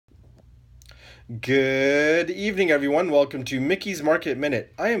Good evening, everyone. Welcome to Mickey's Market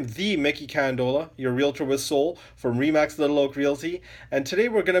Minute. I am the Mickey Candola, your realtor with soul from Remax Little Oak Realty, and today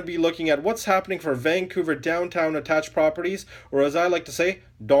we're going to be looking at what's happening for Vancouver downtown attached properties, or as I like to say,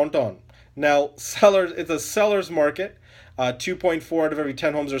 downtown. Now, sellers, it's a seller's market. 2.4 out of every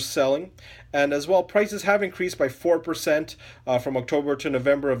 10 homes are selling. And as well, prices have increased by 4% from October to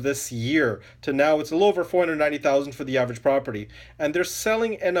November of this year. To now, it's a little over 490,000 for the average property. And they're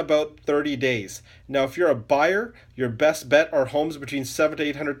selling in about 30 days. Now, if you're a buyer, your best bet are homes between $700,000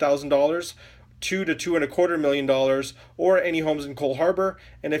 to $800,000. $2 to $2.25 million, or any homes in Cole Harbor.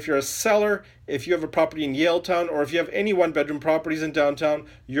 And if you're a seller, if you have a property in Yaletown, or if you have any one-bedroom properties in downtown,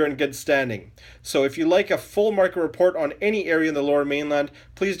 you're in good standing. So if you like a full market report on any area in the Lower Mainland,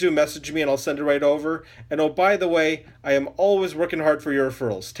 please do message me and I'll send it right over. And oh, by the way, I am always working hard for your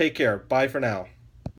referrals. Take care. Bye for now.